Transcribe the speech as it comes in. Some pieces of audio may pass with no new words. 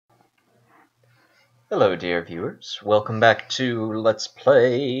Hello dear viewers, welcome back to Let's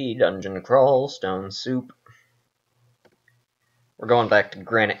Play Dungeon Crawl Stone Soup. We're going back to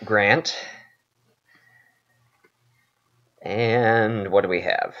Granite Grant. And what do we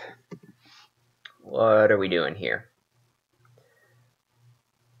have? What are we doing here?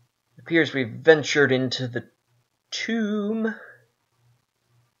 It appears we've ventured into the tomb.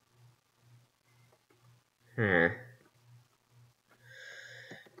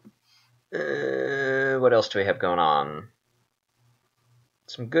 What else do we have going on?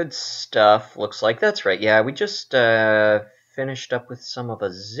 Some good stuff, looks like. That's right, yeah, we just finished up with some of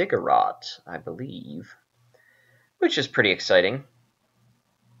a ziggurat, I believe. Which is pretty exciting.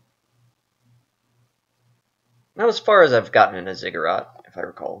 Not as far as I've gotten in a ziggurat, if I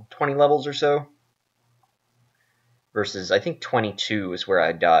recall. 20 levels or so. Versus, I think 22 is where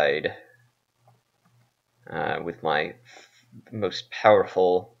I died. With my most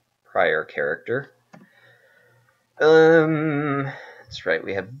powerful prior character. That's right,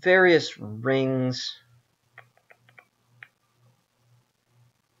 we have various rings.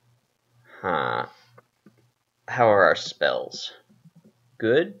 How are our spells?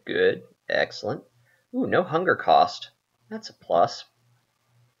 Good, good, excellent. Ooh, no hunger cost. That's a plus.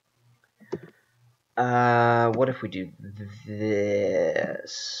 What if we do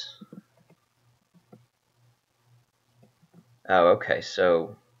this? Oh, okay,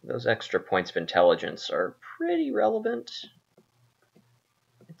 so those extra points of intelligence are pretty relevant,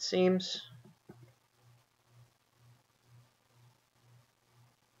 it seems.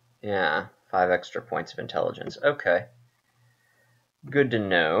 Yeah, 5 extra points of intelligence. Okay. Good to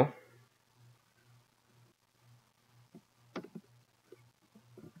know.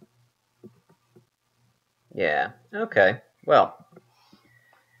 Yeah, okay. Well,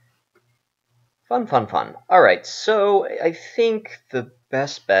 fun, fun, fun. Alright, so I think the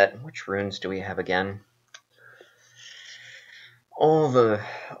best bet... Which runes do we have again? All the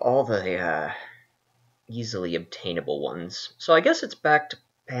easily obtainable ones. So I guess it's back to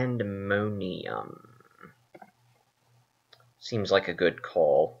Pandemonium. Seems like a good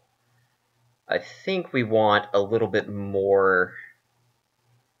call. I think we want a little bit more...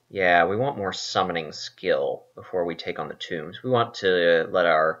 Yeah, we want more summoning skill before we take on the tombs. We want to let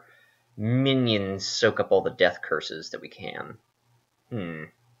our minions soak up all the death curses that we can.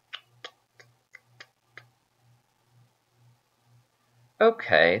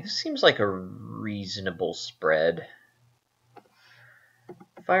 Okay, this seems like a reasonable spread.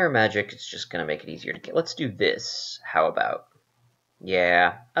 Fire magic is just going to make it easier to get. Let's do this. How about?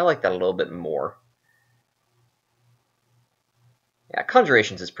 Yeah, I like that a little bit more. Yeah,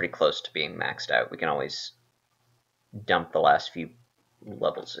 Conjurations is pretty close to being maxed out. We can always dump the last few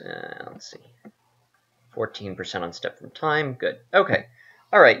levels. Let's see. 14% on step from time. Good. Okay.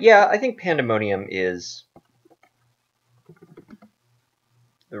 Alright, yeah, I think Pandemonium is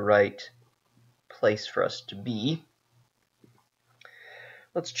the right place for us to be.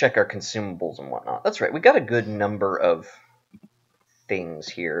 Let's check our consumables and whatnot. That's right, we got a good number of things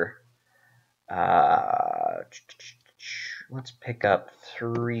here. Let's pick up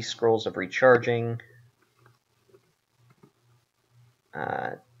 3 scrolls of recharging.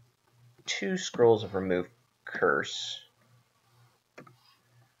 2 scrolls of remove curse.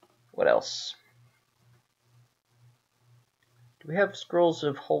 What else? Do we have scrolls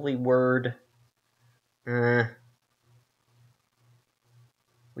of holy word? We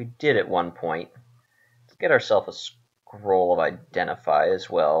did at one point. Let's get ourselves a scroll of identify as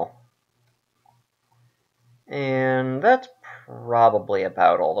well. And that's probably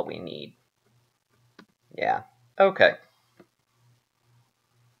about all that we need. Yeah, okay.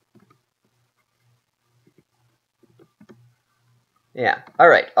 Yeah,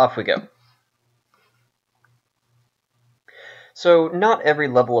 alright, off we go. So, not every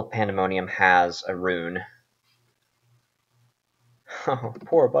level of Pandemonium has a rune. Oh,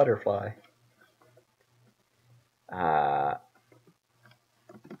 poor butterfly.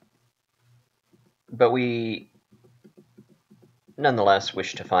 But we nonetheless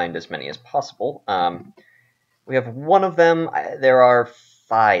wish to find as many as possible. We have one of them. There are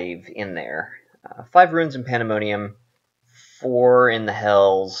 5 in there. 5 runes in Pandemonium, 4 in the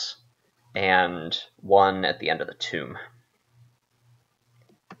Hells, and 1 at the end of the tomb.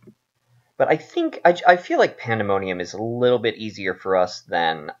 But I feel like Pandemonium is a little bit easier for us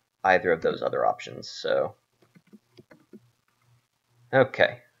than either of those other options, so...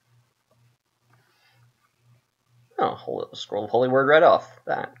 Okay. Oh, scroll of holy word right off.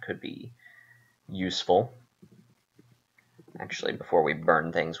 That could be useful. Actually, before we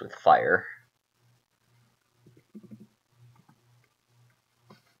burn things with fire.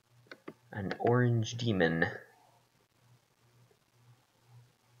 An orange demon.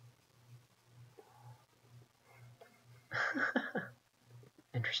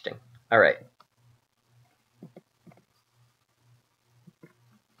 Interesting. Alright.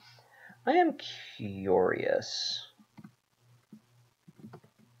 I am curious.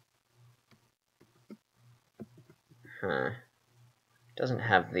 Doesn't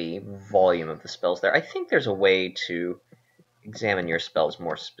have the volume of the spells there. I think there's a way to examine your spells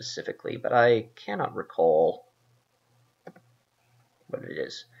more specifically, but I cannot recall what it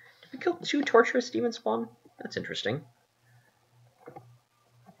is. Did we kill 2 torturous demon spawn? That's interesting.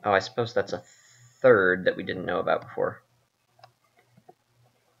 Oh, I suppose that's a third that we didn't know about before.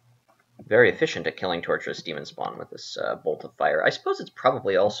 Very efficient at killing torturous demon spawn with this bolt of fire. I suppose it's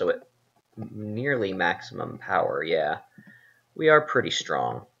probably also at nearly maximum power, yeah. We are pretty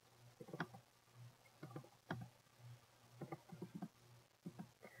strong.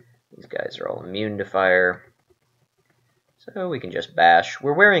 These guys are all immune to fire. So we can just bash.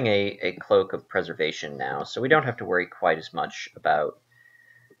 We're wearing a cloak of preservation now, so we don't have to worry quite as much about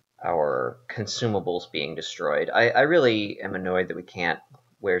our consumables being destroyed. I really am annoyed that we can't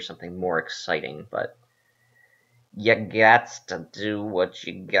wear something more exciting, but you gots to do what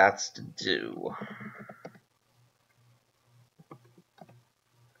you gots to do.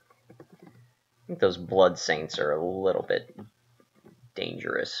 I think those blood saints are a little bit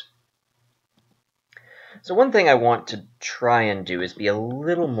dangerous. So one thing I want to try and do is be a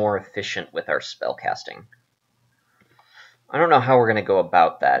little more efficient with our spell casting. I don't know how we're going to go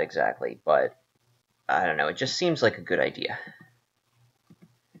about that exactly, but I don't know, it just seems like a good idea.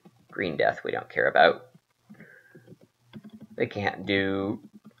 Green Death we don't care about. They can't do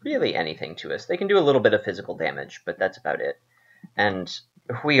really anything to us. They can do a little bit of physical damage, but that's about it. And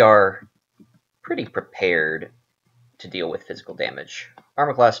we are pretty prepared to deal with physical damage.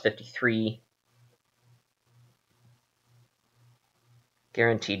 Armor class 53.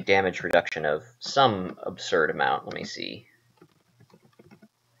 Guaranteed damage reduction of some absurd amount. Let me see.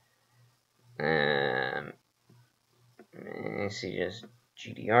 Let me see, just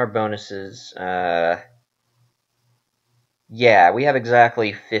GDR bonuses. Yeah, we have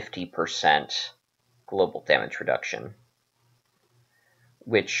exactly 50% global damage reduction,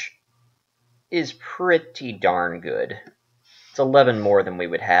 which is pretty darn good. It's 11 more than we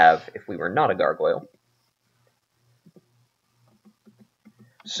would have if we were not a gargoyle.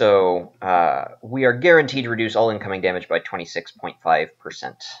 So we are guaranteed to reduce all incoming damage by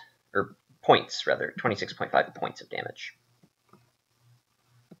 26.5%, or points rather, 26.5 points of damage.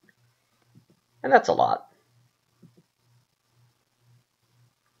 And that's a lot.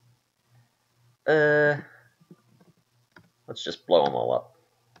 Let's just blow them all up.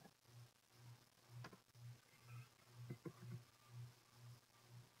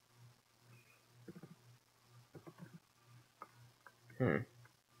 There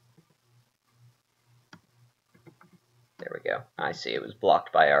we go. I see, it was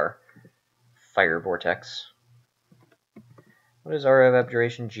blocked by our fire vortex. What is our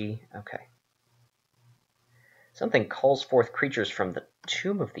abjuration? G? Okay. Something calls forth creatures from the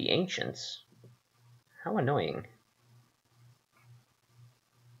Tomb of the Ancients. How annoying.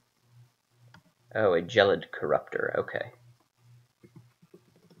 Oh, a gelid corruptor. Okay.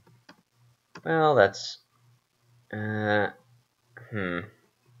 Well, that's...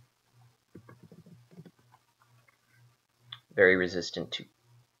 Very resistant to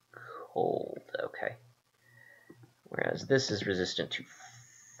cold. Okay. Whereas this is resistant to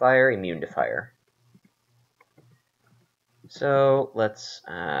fire, immune to fire. So let's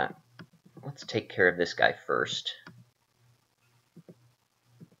take care of this guy first.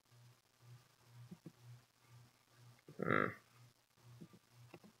 Have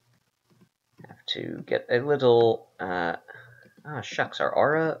to get a little. Shucks, our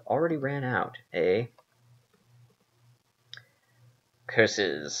aura already ran out. Eh?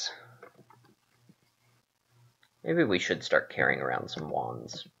 Curses. Maybe we should start carrying around some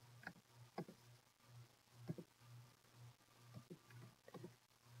wands.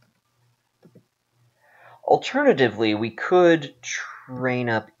 Alternatively, we could train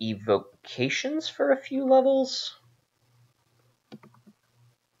up evocations for a few levels.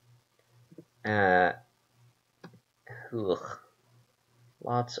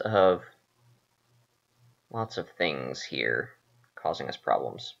 Lots of things here causing us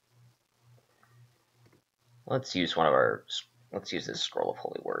problems. Let's use this Scroll of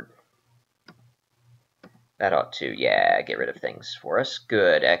Holy Word. That ought to, yeah, get rid of things for us.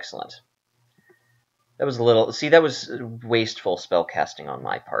 Good, excellent. That was a little, see, that was wasteful spell casting on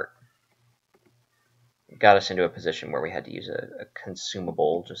my part. It got us into a position where we had to use a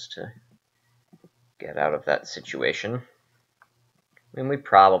consumable just to get out of that situation. I mean, we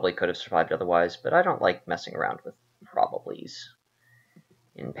probably could have survived otherwise, but I don't like messing around with probablys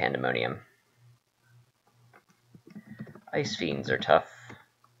in Pandemonium. Ice Fiends are tough.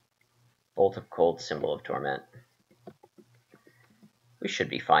 Bolt of Cold, Symbol of Torment. We should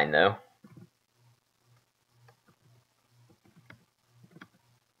be fine, though.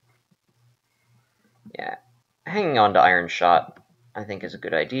 Yeah, hanging on to Iron Shot, I think, is a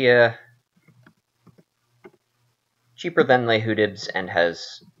good idea. Cheaper than Lehudibs and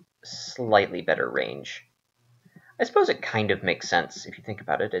has slightly better range. I suppose it kind of makes sense if you think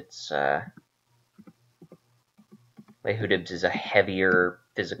about it. It's Lehudibs is a heavier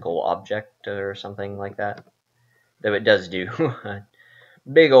physical object or something like that, though it does do a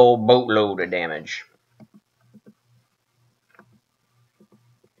big old boatload of damage.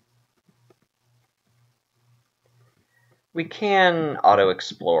 We can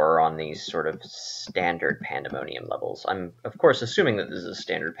auto-explore on these sort of standard Pandemonium levels. I'm, of course, assuming that this is a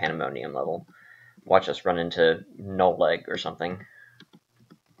standard Pandemonium level. Watch us run into Null Leg or something.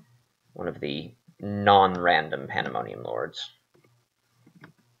 One of the non-random Pandemonium Lords.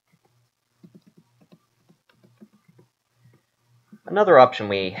 Another option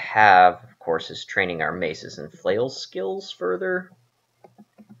we have, of course, is training our maces and flails skills further.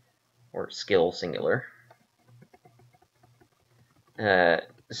 Or skill singular.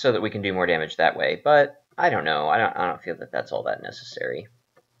 So that we can do more damage that way, but I don't know. I don't feel that that's all that necessary.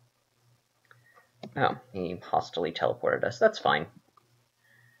 Oh, he hostilely teleported us. That's fine.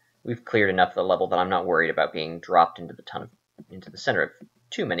 We've cleared enough of the level that I'm not worried about being dropped into the center of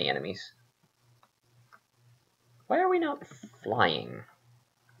too many enemies. Why are we not flying?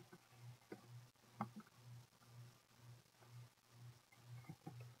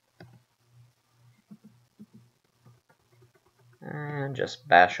 And just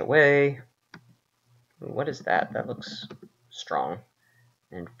bash away. Ooh, what is that? That looks strong.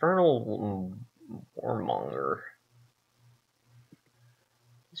 Infernal Warmonger.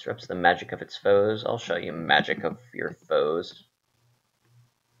 Disrupts the magic of its foes. I'll show you magic of your foes.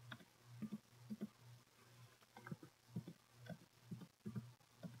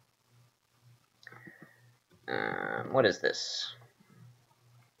 What is this?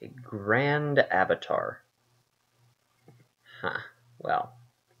 A Grand Avatar. Huh. Well,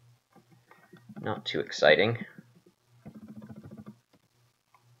 not too exciting.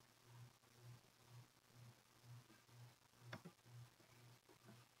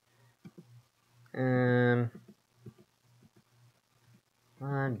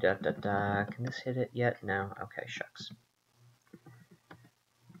 Can this hit it yet? No? Okay, shucks.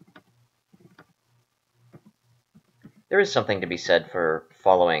 There is something to be said for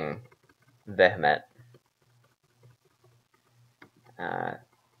following Vehmet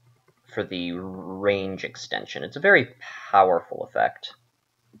for the range extension. It's a very powerful effect.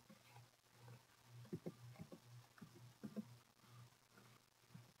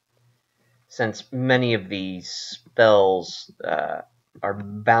 Since many of these spells are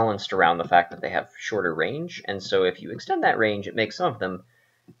balanced around the fact that they have shorter range, and so if you extend that range, it makes some of them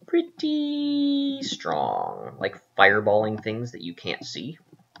pretty strong, like fireballing things that you can't see,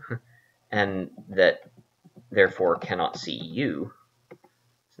 and that therefore cannot see you,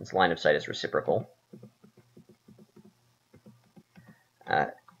 since line of sight is reciprocal.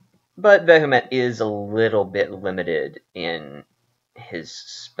 But Vehmet is a little bit limited in his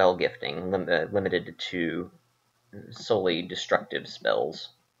spell gifting, limited to solely destructive spells.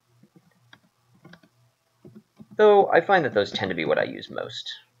 Though I find that those tend to be what I use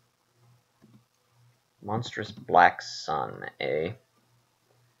most. Monstrous Black Sun, eh?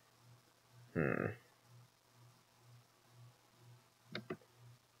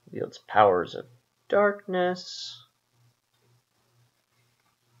 Wields powers of darkness.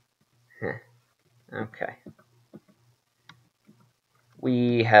 Okay.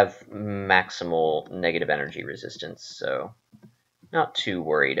 We have maximal negative energy resistance, so not too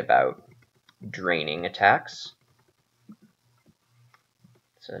worried about draining attacks.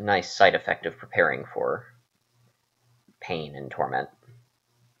 It's a nice side effect of preparing for pain and torment.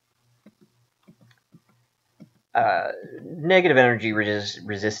 Negative energy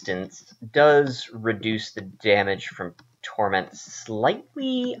resistance does reduce the damage from torment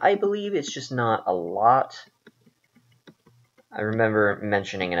slightly, I believe. It's just not a lot. I remember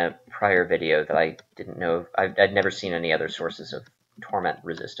mentioning in a prior video that I didn't know, I'd never seen any other sources of torment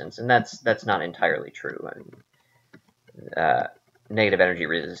resistance, and that's not entirely true. I mean, negative energy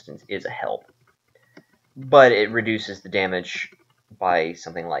resistance is a help, but it reduces the damage by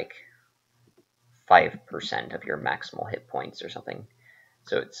something like 5% of your maximal hit points or something.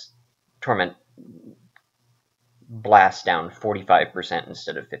 So it's torment blast down 45%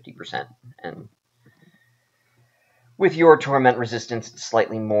 instead of 50%. And with your torment resistance, it's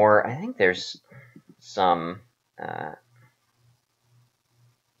slightly more. I think there's some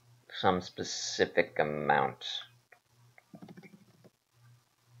specific amount.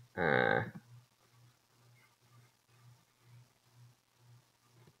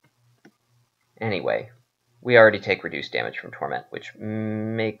 Anyway, we already take reduced damage from torment, which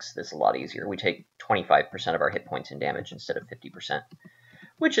makes this a lot easier. We take 25% of our hit points in damage instead of 50%,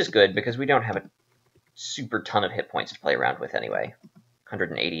 which is good because we don't have a super ton of hit points to play around with anyway.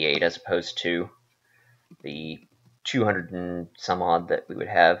 188 as opposed to the 200 and some odd that we would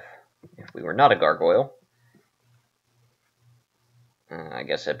have if we were not a gargoyle. I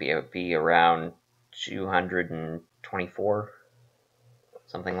guess it would be around 224,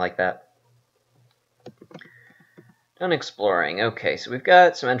 something like that. Done exploring. Okay, so we've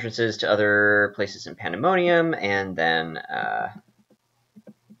got some entrances to other places in Pandemonium, and then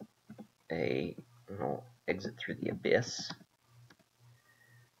a little exit through the abyss.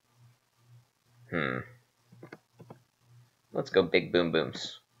 Let's go big boom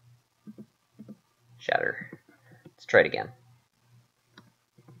booms. Shatter. Let's try it again.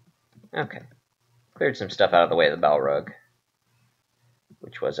 Okay. Cleared some stuff out of the way of the Balrog,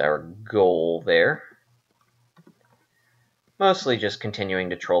 which was our goal there. Mostly just continuing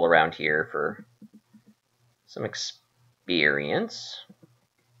to troll around here for some experience.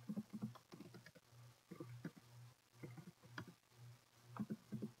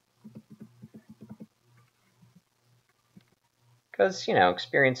 Because, you know,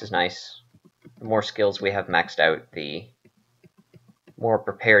 experience is nice. The more skills we have maxed out, the more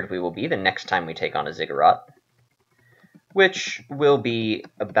prepared we will be the next time we take on a Ziggurat, which will be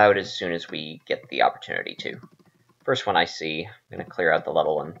about as soon as we get the opportunity to. First one I see, I'm going to clear out the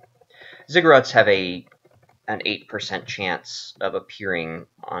level, and Ziggurats have an 8% chance of appearing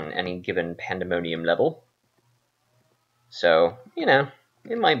on any given Pandemonium level. So, you know,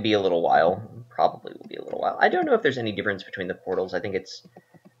 it might be a little while. Probably will be a little while. I don't know if there's any difference between the portals. I think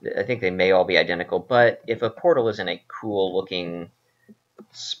they may all be identical, but if a portal is in a cool looking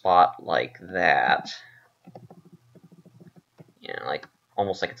spot like that, you know, like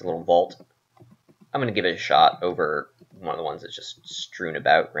almost like it's a little vault, I'm going to give it a shot over one of the ones that's just strewn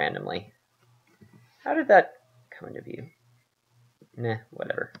about randomly. How did that come into view? Nah,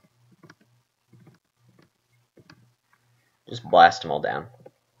 whatever. Just blast them all down.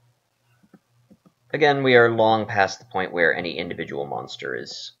 Again, we are long past the point where any individual monster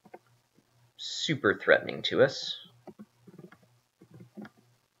is super threatening to us.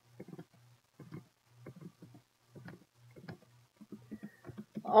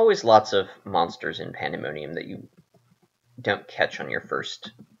 Always lots of monsters in Pandemonium that you don't catch on your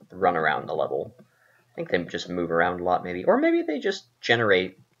first run around the level. I think they just move around a lot, maybe. Or maybe they just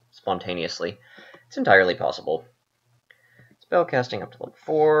generate spontaneously. It's entirely possible. Spellcasting up to level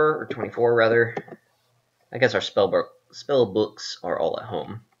 4, or 24 rather. I guess our spell books are all at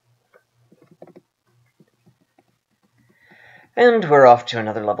home. And we're off to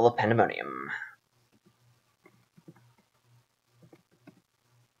another level of Pandemonium.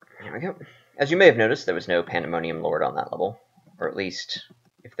 Here we go. As you may have noticed, there was no Pandemonium Lord on that level. Or at least,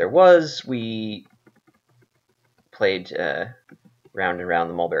 if there was, we played round and round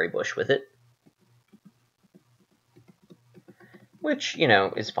the mulberry bush with it. Which, you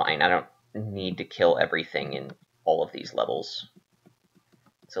know, is fine. I don't need to kill everything in all of these levels.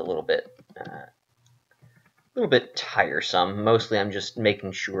 It's a little bit tiresome. Mostly I'm just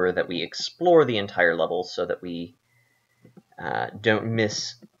making sure that we explore the entire level so that we don't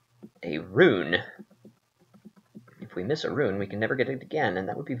miss a rune. If we miss a rune, we can never get it again, and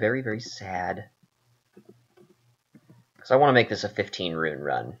that would be very, very sad. Because I want to make this a 15 rune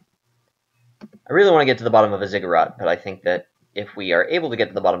run. I really want to get to the bottom of a Ziggurat, but I think that if we are able to get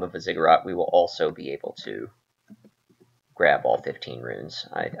to the bottom of a Ziggurat, we will also be able to grab all 15 runes.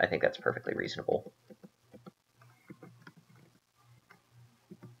 I think that's perfectly reasonable.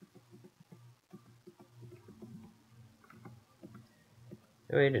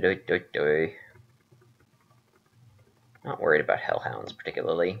 Not worried about hellhounds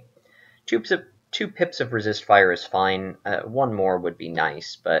particularly. Two pips of resist fire is fine. One more would be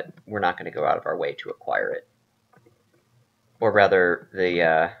nice, but we're not going to go out of our way to acquire it. Or rather,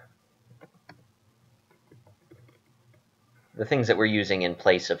 the things that we're using in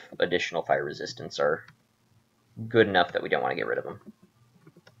place of additional fire resistance are good enough that we don't want to get rid of them.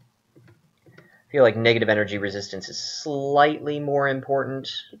 I feel like negative energy resistance is slightly more important.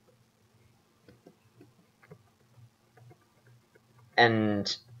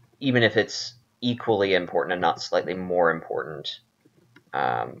 And even if it's equally important and not slightly more important,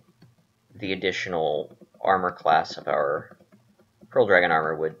 the additional armor class of our Pearl Dragon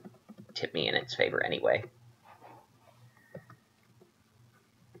armor would tip me in its favor anyway.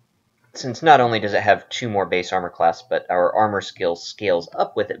 Since not only does it have 2 more base armor class, but our armor skill scales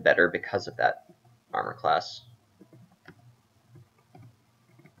up with it better because of that armor class.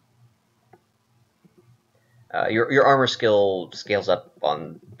 Your armor skill scales up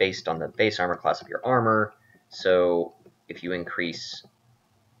based on the base armor class of your armor. So if you increase,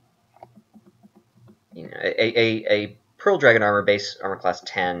 a Pearl Dragon armor base armor class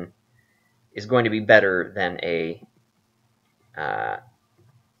 10 is going to be better than a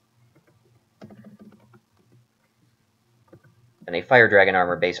Fire Dragon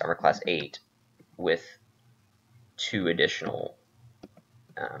armor base armor class 8 with 2 additional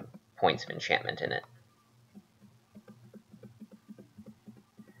points of enchantment in it.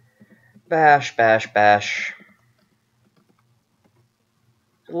 Bash, bash, bash.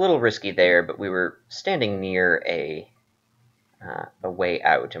 A little risky there, but we were standing near a way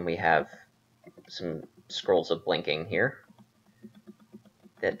out, and we have some scrolls of blinking here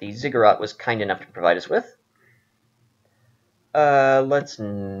that the Ziggurat was kind enough to provide us with. Let's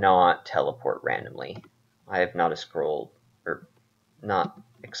not teleport randomly. I have not not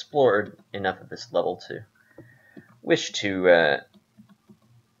explored enough of this level to wish to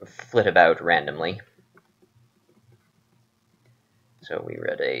flit about randomly. So we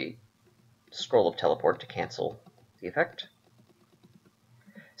read a scroll of teleport to cancel the effect.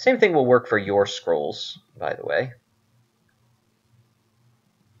 Same thing will work for your scrolls, by the way.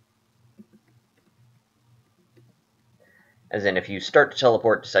 As in, if you start to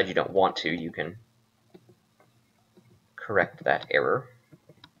teleport, decide you don't want to, you can correct that error.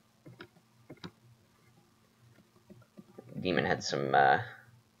 Demon had some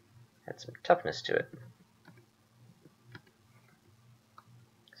toughness to it.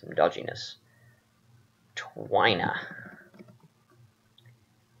 Some dodginess. Twina.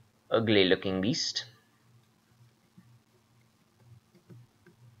 Ugly looking beast.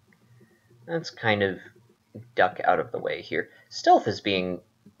 Let's kind of duck out of the way here. Stealth is being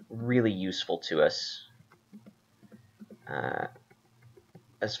really useful to us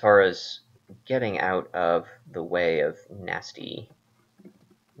as far as getting out of the way of nasty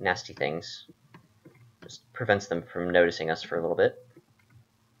things. Just prevents them from noticing us for a little bit.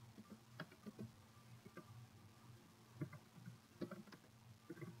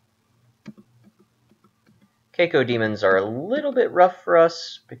 Keiko demons are a little bit rough for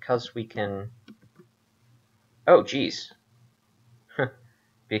us because we can... Oh, geez.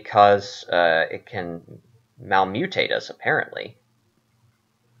 Because it can malmutate us, apparently.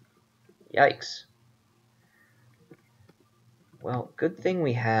 Yikes. Well, good thing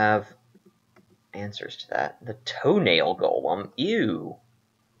we have answers to that. The toenail golem. Ew.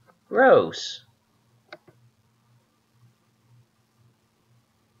 Gross.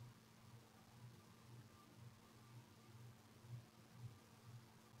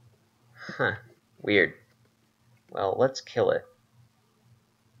 Huh. Weird. Well, let's kill it.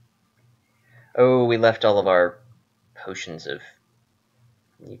 Oh, we left all of our potions of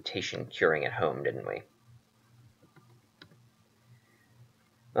mutation curing at home, didn't we?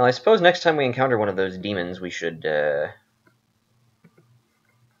 Well, I suppose next time we encounter one of those demons, we should put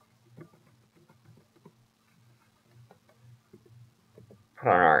on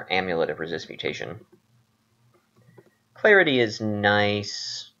our Amulet of Resist Mutation. Clarity is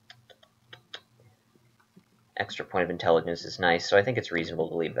nice. Extra point of intelligence is nice, so I think it's reasonable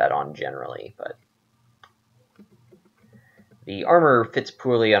to leave that on generally, but the armor fits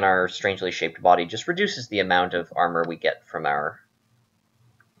poorly on our strangely shaped body, just reduces the amount of armor we get from our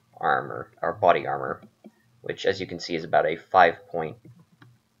body armor, which, as you can see, is about a 5-point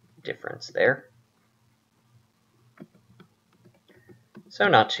difference there. So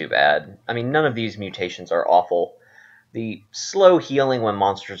not too bad. I mean, none of these mutations are awful. The slow healing when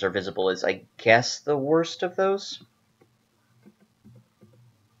monsters are visible is, I guess, the worst of those.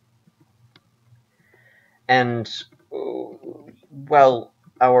 And while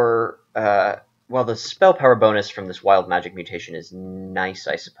the spell power bonus from this wild magic mutation is nice,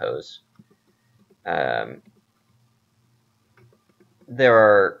 I suppose, there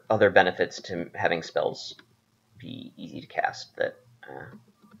are other benefits to having spells be easy to cast that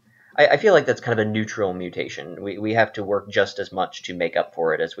I feel like that's kind of a neutral mutation. We have to work just as much to make up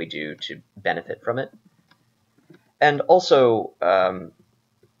for it as we do to benefit from it. And also,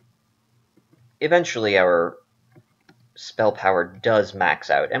 eventually our spell power does max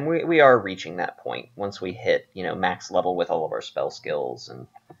out, and we are reaching that point once we hit, max level with all of our spell skills and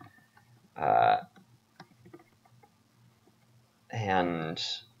and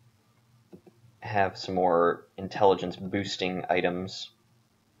have some more intelligence boosting items.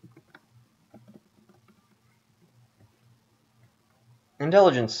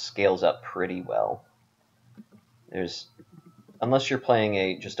 Intelligence scales up pretty well. Unless you're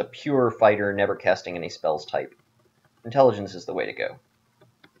playing just a pure fighter, never casting any spells type, intelligence is the way to go.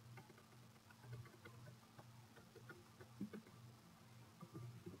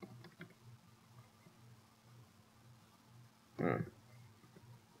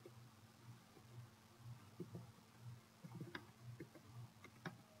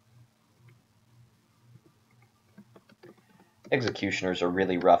 Executioners are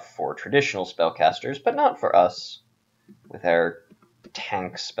really rough for traditional spellcasters, but not for us with our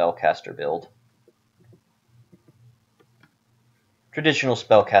tank spellcaster build. Traditional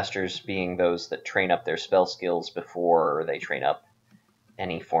spellcasters being those that train up their spell skills before they train up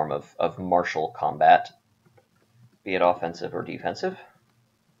any form of martial combat, be it offensive or defensive.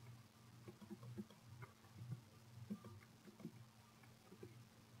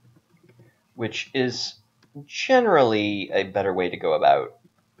 Which is generally a better way to go about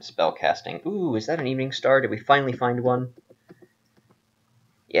spellcasting. Ooh, is that an evening star? Did we finally find one?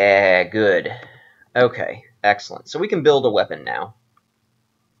 Yeah, good. Okay, excellent. So we can build a weapon now,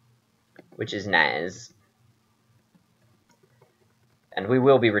 which is nice. And we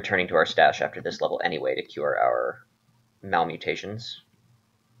will be returning to our stash after this level anyway to cure our malmutations.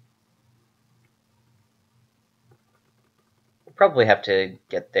 We'll probably have to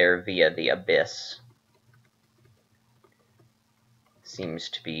get there via the abyss. Seems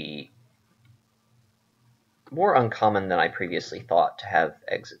to be more uncommon than I previously thought to have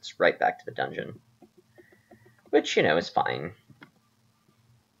exits right back to the dungeon. Which, you know, is fine.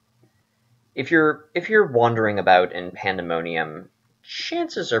 If you're wandering about in Pandemonium,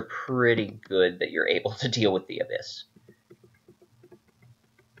 chances are pretty good that you're able to deal with the abyss.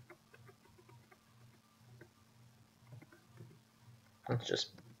 Let's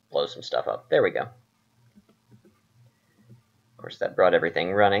just blow some stuff up. There we go. Of course, that brought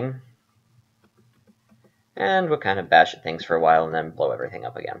everything running. And we'll kind of bash at things for a while and then blow everything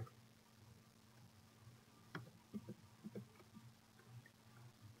up again.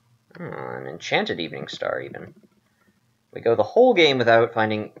 An enchanted evening star, even. We go the whole game without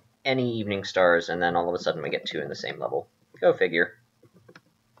finding any evening stars, and then all of a sudden we get two in the same level. Go figure.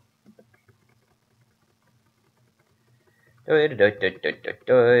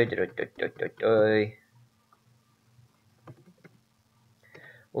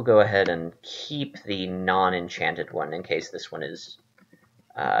 We'll go ahead and keep the non-enchanted one in case this one is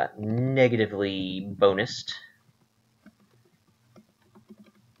negatively bonused.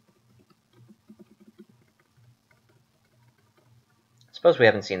 I suppose we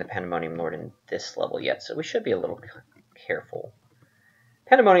haven't seen the Pandemonium Lord in this level yet, so we should be a little careful.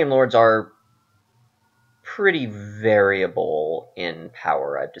 Pandemonium Lords are pretty variable in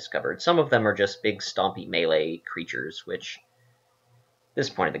power, I've discovered. Some of them are just big stompy melee creatures, which at this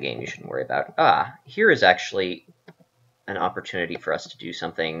point of the game you shouldn't worry about. Here is actually an opportunity for us to do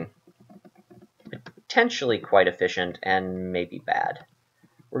something potentially quite efficient and maybe bad.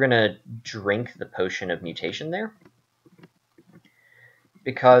 We're going to drink the potion of mutation there.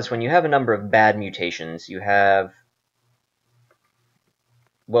 Because when you have a number of bad mutations, you have,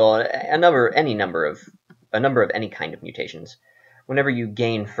 well, a number of any kind of mutations. Whenever you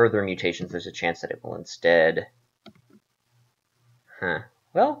gain further mutations, there's a chance that it will instead...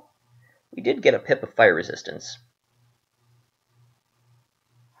 Well, we did get a pip of fire resistance.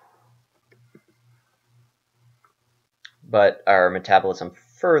 But our metabolism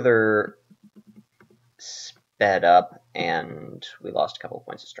further sped up, and we lost a couple of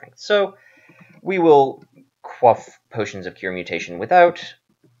points of strength. So we will quaff potions of cure mutation without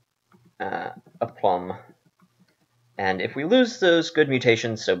a plum. And if we lose those good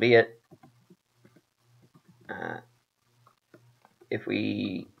mutations, so be it. If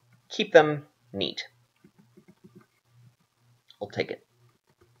we keep them, neat. I'll take it.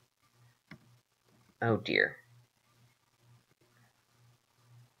 Oh dear.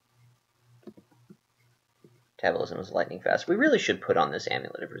 Metabolism is lightning fast. We really should put on this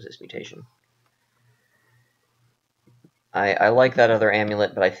amulet of resist mutation. I like that other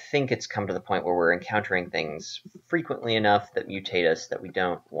amulet, but I think it's come to the point where we're encountering things frequently enough that mutate us that we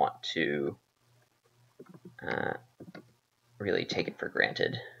don't want to really take it for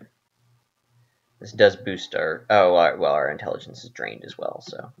granted. This does boost our... our intelligence is drained as well,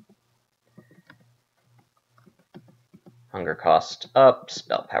 so... Hunger cost up,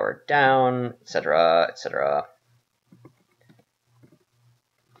 spell power down, etc., etc.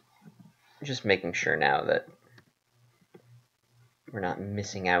 just making sure now that we're not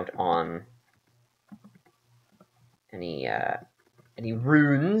missing out on any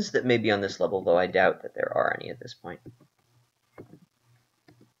runes that may be on this level, though I doubt that there are any at this point.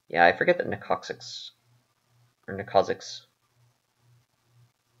 Yeah, I forget that Nicoxics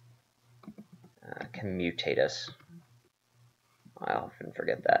can mutate us. I often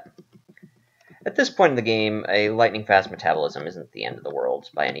forget that. At this point in the game, a lightning-fast metabolism isn't the end of the world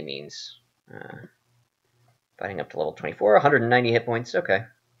by any means. Fighting up to level 24, 190 hit points, okay.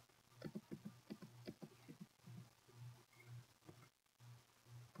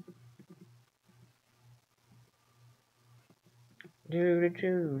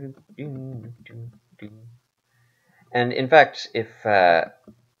 And in fact,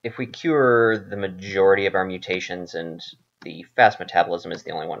 if we cure the majority of our mutations and the fast metabolism is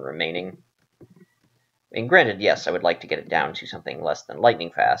the only one remaining, I mean, granted, yes, I would like to get it down to something less than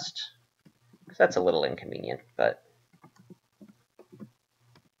lightning fast, because that's a little inconvenient, but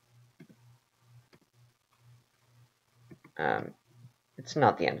it's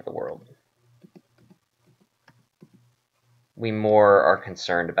not the end of the world. We more are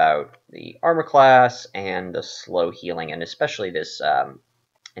concerned about the armor class and the slow healing, and especially this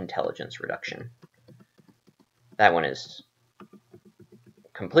intelligence reduction. That one is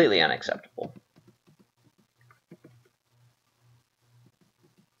completely unacceptable.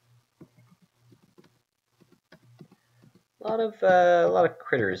 A lot of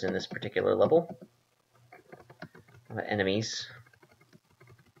critters in this particular level. A lot of enemies.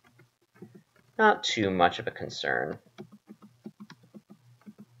 Not too much of a concern.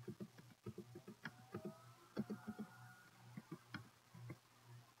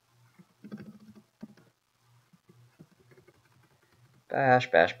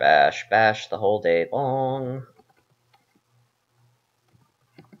 Bash, bash, bash, bash the whole day long.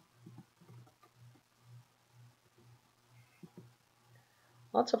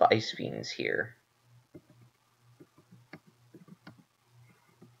 Lots of ice fiends here.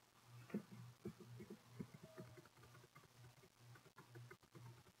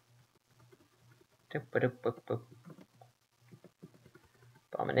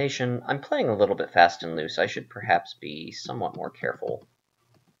 Abomination. I'm playing a little bit fast and loose. I should perhaps be somewhat more careful.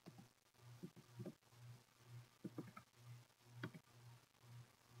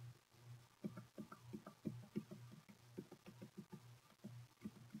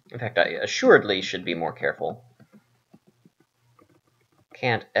 In fact, I assuredly should be more careful.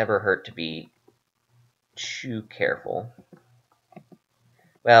 Can't ever hurt to be too careful.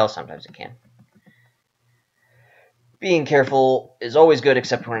 Well, sometimes it can. Being careful is always good,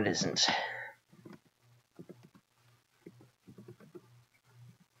 except when it isn't.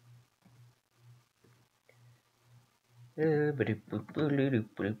 The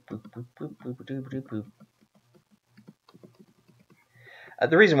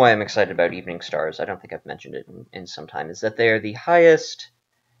reason why I'm excited about Evening Stars, I don't think I've mentioned it in some time, is that they are the highest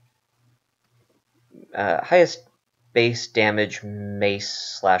base damage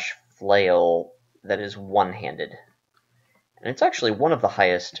mace/flail that is one-handed. And it's actually one of the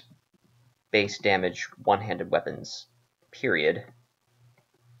highest base damage one-handed weapons, period.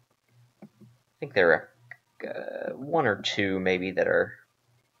 I think there are one or two, maybe, that are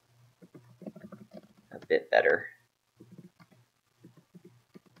a bit better.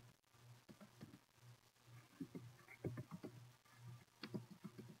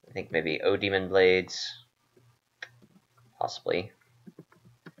 I think maybe O-Demon Blades, possibly.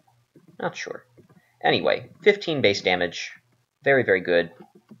 Not sure. Anyway, 15 base damage. Very, very good.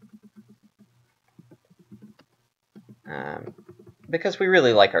 Because we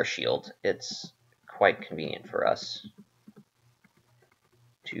really like our shield, it's quite convenient for us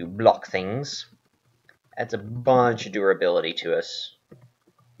to block things. Adds a bunch of durability to us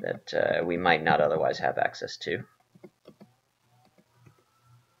that we might not otherwise have access to.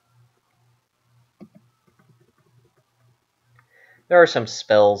 There are some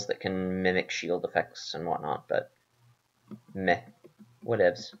spells that can mimic shield effects and whatnot, but meh,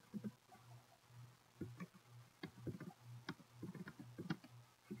 whatevs.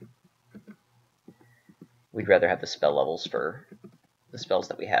 We'd rather have the spell levels for the spells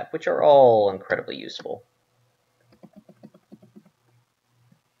that we have, which are all incredibly useful.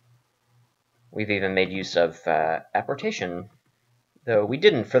 We've even made use of apportation, though we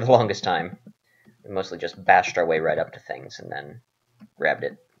didn't for the longest time. We mostly just bashed our way right up to things and then grabbed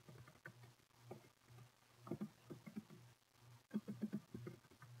it.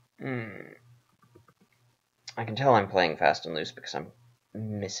 I can tell I'm playing fast and loose because I'm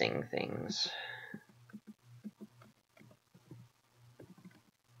missing things.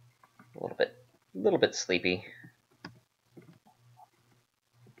 a little bit sleepy.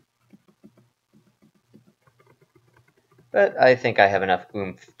 But I think I have enough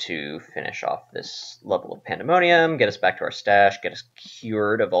oomph to finish off this level of Pandemonium, get us back to our stash, get us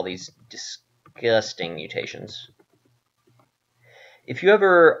cured of all these disgusting mutations. If you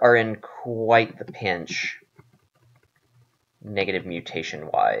ever are in quite the pinch, negative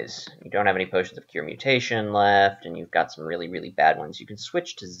mutation-wise, you don't have any potions of cure mutation left, and you've got some really, really bad ones, you can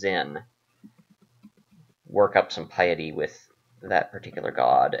switch to Zen, work up some piety with that particular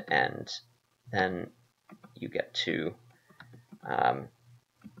god, and then you get to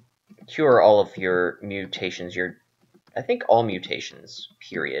cure all of your mutations, I think all mutations,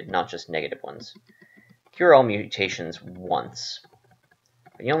 period, not just negative ones. Cure all mutations once,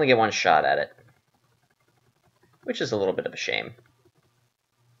 but you only get one shot at it, which is a little bit of a shame.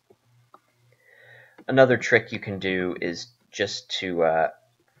 Another trick you can do is just to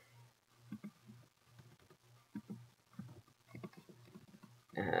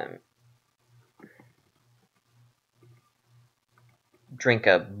drink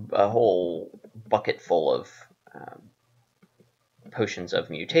a whole bucket full of potions of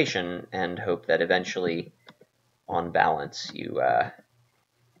mutation and hope that eventually, on balance, you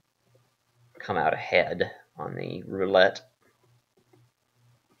come out ahead on the roulette.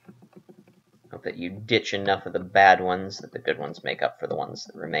 Hope that you ditch enough of the bad ones that the good ones make up for the ones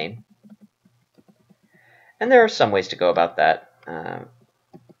that remain. And there are some ways to go about that.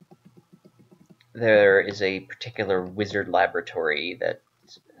 There is a particular wizard laboratory that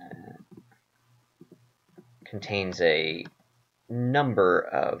contains a number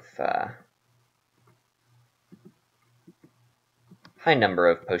of high number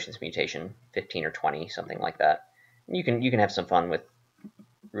of potions mutation, 15 or 20, something like that. And you can have some fun with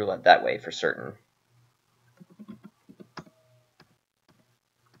roulette that way for certain.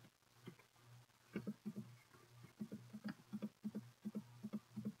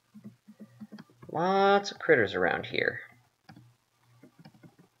 Lots of critters around here.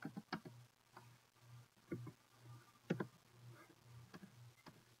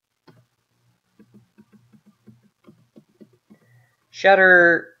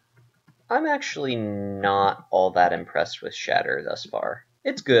 Shatter, I'm actually not all that impressed with Shatter thus far.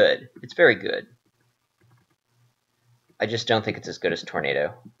 It's good. It's very good. I just don't think it's as good as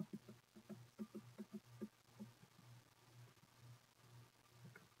Tornado.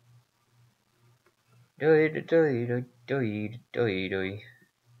 A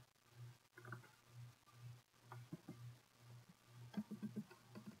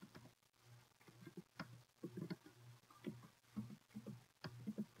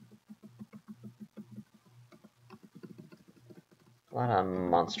lot of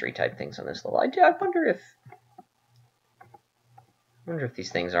monstery type things on this level. I wonder if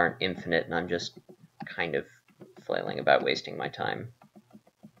these things aren't infinite and I'm just kind of flailing about wasting my time.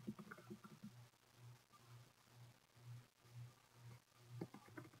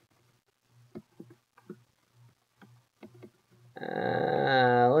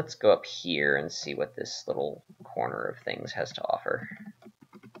 Let's go up here and see what this little corner of things has to offer.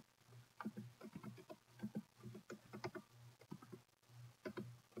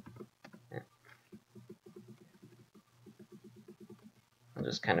 I'll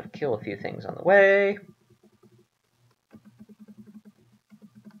just kind of kill a few things on the way.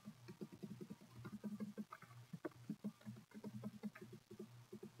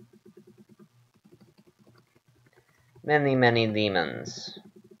 Many, many demons.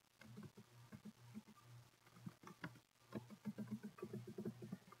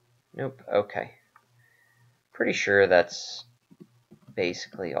 Nope, okay. Pretty sure that's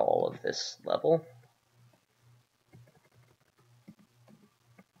basically all of this level.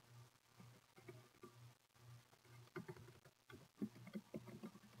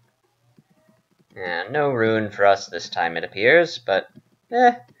 And no rune for us this time, it appears, but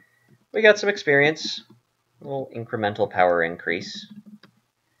we got some experience. A little incremental power increase,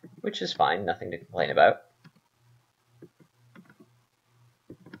 which is fine, nothing to complain about.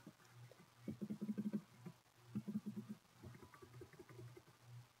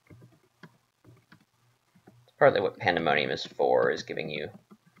 It's partly what Pandemonium is for, is giving you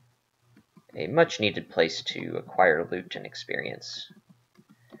a much-needed place to acquire loot and experience.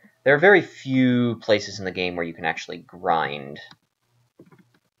 There are very few places in the game where you can actually grind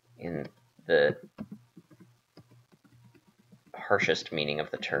in the harshest meaning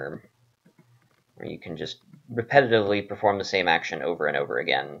of the term, where you can just repetitively perform the same action over and over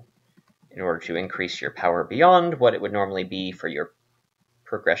again in order to increase your power beyond what it would normally be for your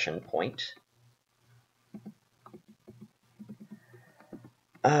progression point.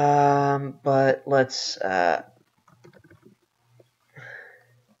 But let's head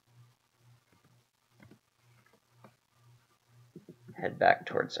back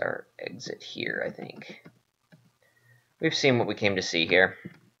towards our exit here, I think. We've seen what we came to see here.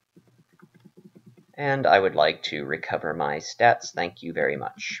 And I would like to recover my stats. Thank you very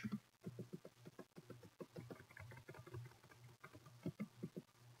much.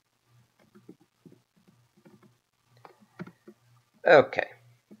 Okay.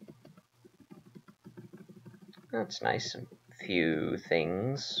 That's nice. A few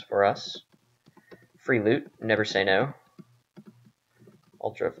things for us. Free loot, never say no.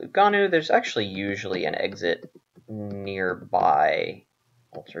 Altar of Luganu, there's actually usually an exit nearby.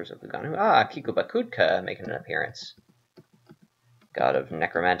 Altars of Luganu. Ah, Kikubakudka making an appearance. God of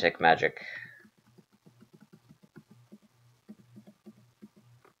necromantic magic.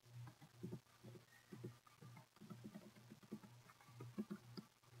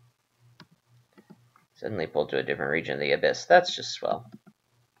 Suddenly pulled to a different region of the Abyss. That's just swell.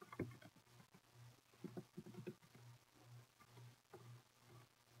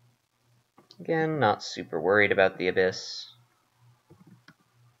 Again, not super worried about the Abyss.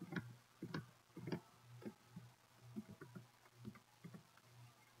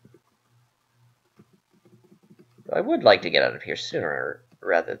 I would like to get out of here sooner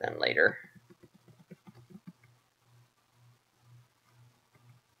rather than later.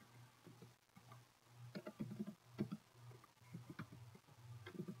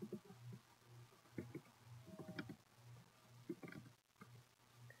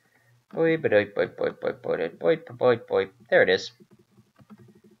 Boy, boy, boy, boy, boy, boy, boy, boy, boy. There it is.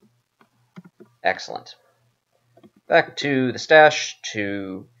 Excellent. Back to the stash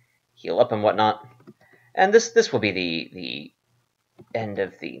to heal up and whatnot. And this will be the end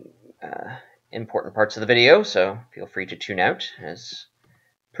of the important parts of the video, so feel free to tune out as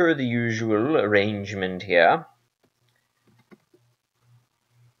per the usual arrangement here.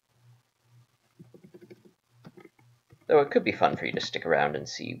 Though it could be fun for you to stick around and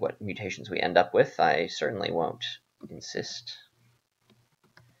see what mutations we end up with, I certainly won't insist,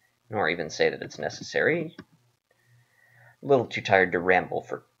 nor even say that it's necessary. A little too tired to ramble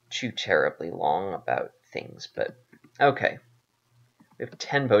for too terribly long about things, but okay. We have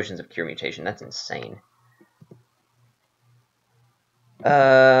 10 potions of cure mutation, that's insane.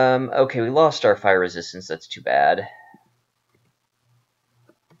 Okay, we lost our fire resistance, that's too bad.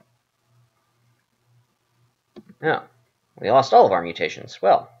 Oh, we lost all of our mutations.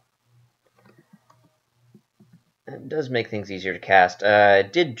 Well, it does make things easier to cast.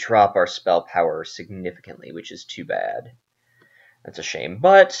 It did drop our spell power significantly, which is too bad. That's a shame,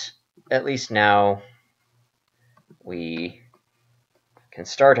 but at least now we can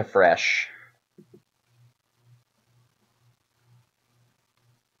start afresh.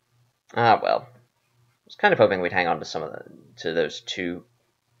 Ah, well. I was kind of hoping we'd hang on to those 2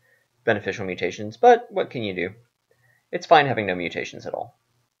 beneficial mutations, but what can you do? It's fine having no mutations at all.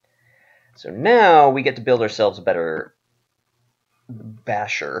 So now we get to build ourselves a better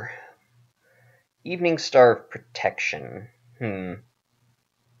basher. Evening Star of Protection. I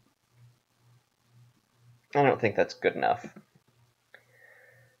don't think that's good enough.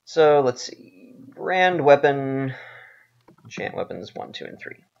 So let's see. Brand weapon. Enchant weapons 1, 2, and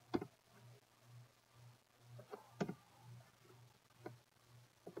 3.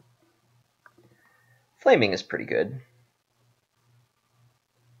 Flaming is pretty good.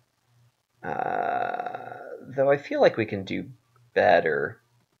 Though I feel like we can do better.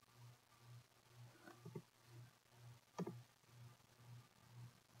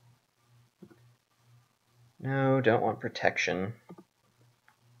 No, don't want protection.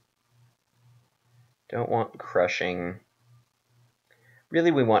 Don't want crushing.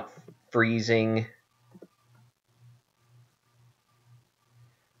 Really, we want freezing.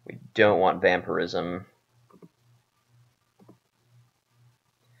 We don't want vampirism.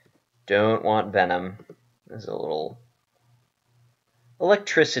 Don't want venom. There's a little...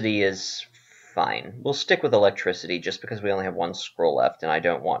 Electricity is fine. We'll stick with electricity just because we only have 1 scroll left, and I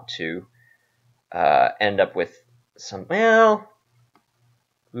don't want to end up with some... Well,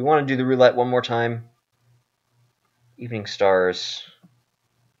 we want to do the roulette one more time. Evening Stars.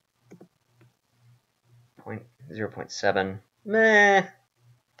 0.7. Meh.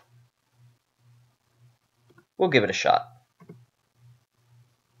 We'll give it a shot.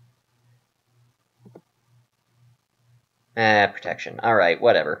 Protection. Alright,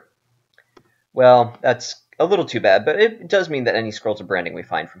 whatever. Well, that's a little too bad, but it does mean that any scrolls of branding we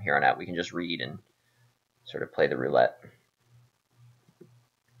find from here on out, we can just read and sort of play the roulette.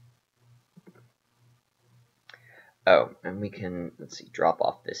 Oh, and we can, let's see, drop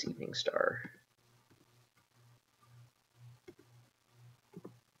off this evening star.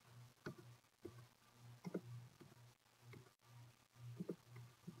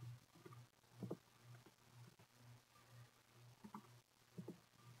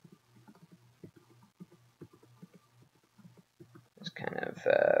 It's kind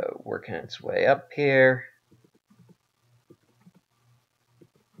of working its way up here.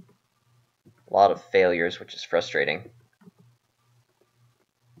 A lot of failures, which is frustrating.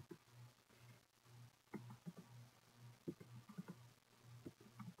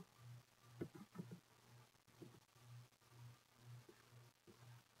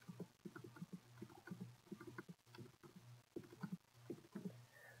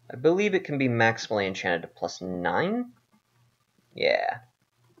 I believe it can be maximally enchanted to +9? Yeah.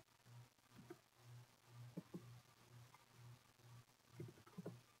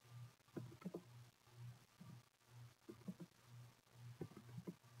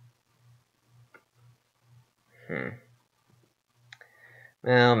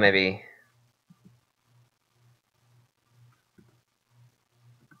 Well, maybe.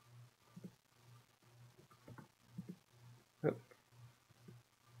 Oop.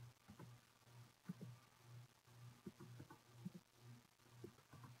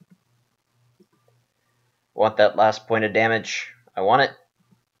 Want that last point of damage? I want it.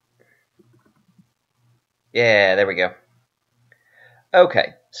 Yeah, there we go.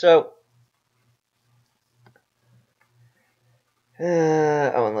 Okay, so...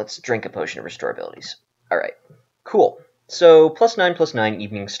 oh, and let's drink a potion of restore abilities. Alright, cool. So, +9/+9,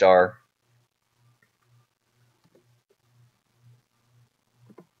 Evening Star.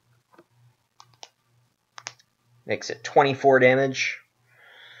 Makes it 24 damage,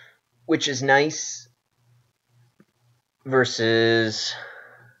 which is nice. Versus...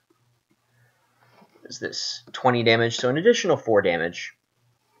 is this 20 damage? So an additional 4 damage.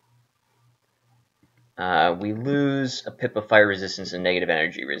 We lose a pip of fire resistance and negative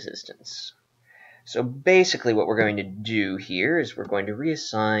energy resistance. So basically what we're going to do here is we're going to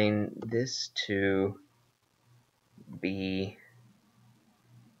reassign this to B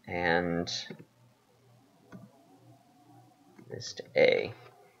and this to A.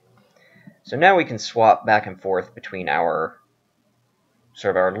 So now we can swap back and forth between our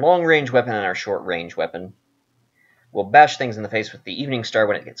long-range weapon and our short-range weapon. We'll bash things in the face with the Evening Star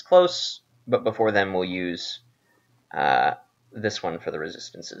when it gets close, but before then we'll use this one for the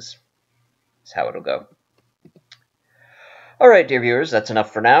resistances. That's how it'll go. Alright, dear viewers, that's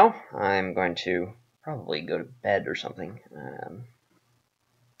enough for now. I'm going to probably go to bed or something.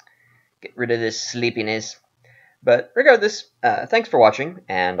 Get rid of this sleepiness. But regardless, thanks for watching,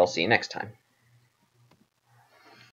 and I'll see you next time.